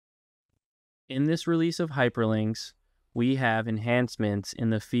In this release of HyperLynx, we have enhancements in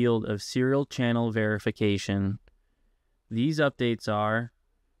the field of serial channel verification. These updates are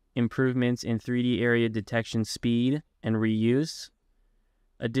improvements in 3D area detection speed and reuse,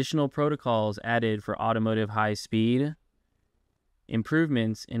 additional protocols added for automotive high speed,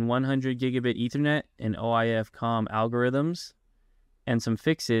 improvements in 100 Gigabit Ethernet and OIF COM algorithms, and some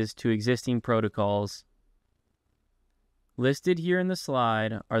fixes to existing protocols. Listed here in the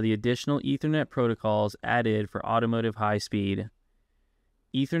slide are the additional Ethernet protocols added for automotive high speed.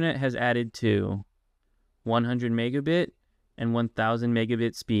 Ethernet has added two, 100 megabit and 1000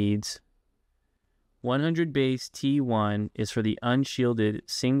 megabit speeds. 100 base T1 is for the unshielded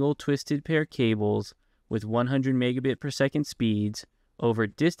single twisted pair cables with 100 megabit per second speeds over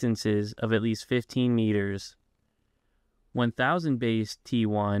distances of at least 15 meters. 1000 base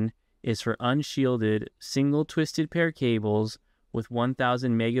T1 is for unshielded single twisted pair cables with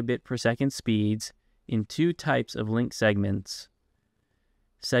 1000 megabit per second speeds in two types of link segments.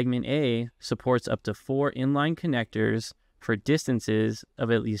 Segment A supports up to 4 inline connectors for distances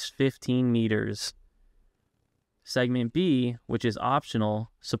of at least 15 meters. Segment B, which is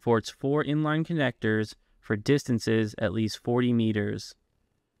optional, supports 4 inline connectors for distances at least 40 meters.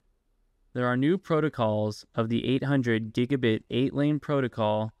 There are new protocols of the 800 gigabit 8-lane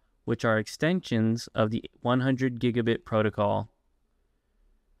protocol, which are extensions of the 100 gigabit protocol.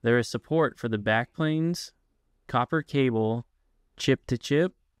 There is support for the backplanes, copper cable,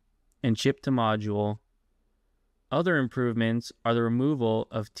 chip-to-chip, and chip-to-module. Other improvements are the removal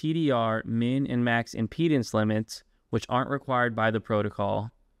of TDR min and max impedance limits, which aren't required by the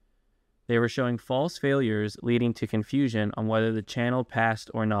protocol. They were showing false failures, leading to confusion on whether the channel passed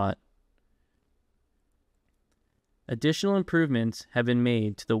or not. Additional improvements have been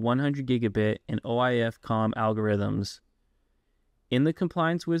made to the 100 gigabit and OIF COM algorithms. In the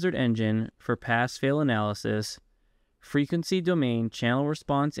Compliance Wizard engine for pass-fail analysis, frequency domain channel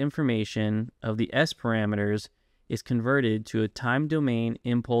response information of the S parameters is converted to a time domain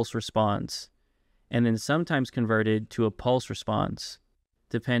impulse response, and then sometimes converted to a pulse response,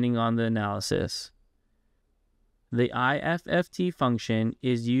 depending on the analysis. The IFFT function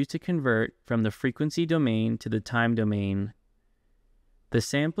is used to convert from the frequency domain to the time domain. The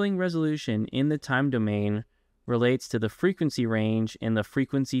sampling resolution in the time domain relates to the frequency range in the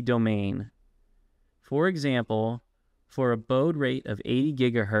frequency domain. For example, for a baud rate of 80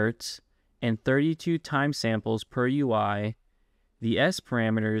 GHz and 32 time samples per UI, the S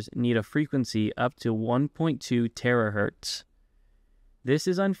parameters need a frequency up to 1.2 terahertz. This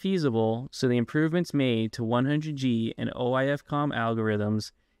is unfeasible, so the improvements made to 100G and OIF COM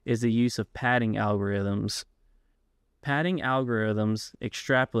algorithms is the use of padding algorithms. Padding algorithms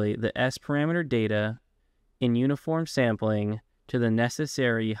extrapolate the S parameter data in uniform sampling to the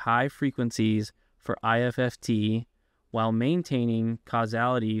necessary high frequencies for IFFT while maintaining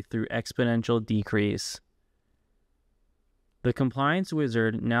causality through exponential decrease. The Compliance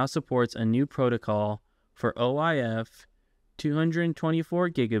Wizard now supports a new protocol for OIF 224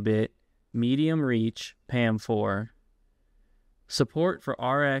 gigabit medium reach PAM4. Support for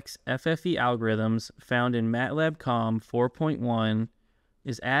RX FFE algorithms found in MATLAB COM 4.1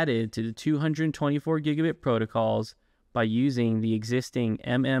 is added to the 224 gigabit protocols by using the existing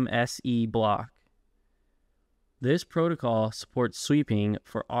MMSE block. This protocol supports sweeping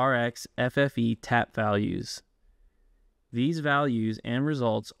for RX FFE tap values. These values and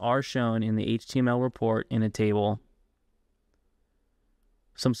results are shown in the HTML report in a table.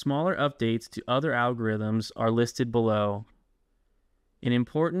 Some smaller updates to other algorithms are listed below. An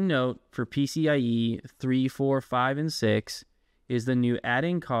important note for PCIe 3, 4, 5, and 6 is the new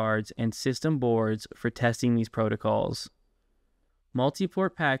add-in cards and system boards for testing these protocols.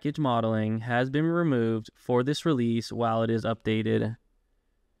 Multi-port package modeling has been removed for this release while it is updated.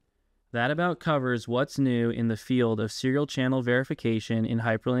 That about covers what's new in the field of serial channel verification in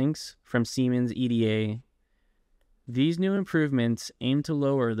HyperLynx from Siemens EDA. These new improvements aim to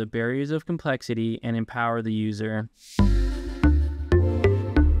lower the barriers of complexity and empower the user.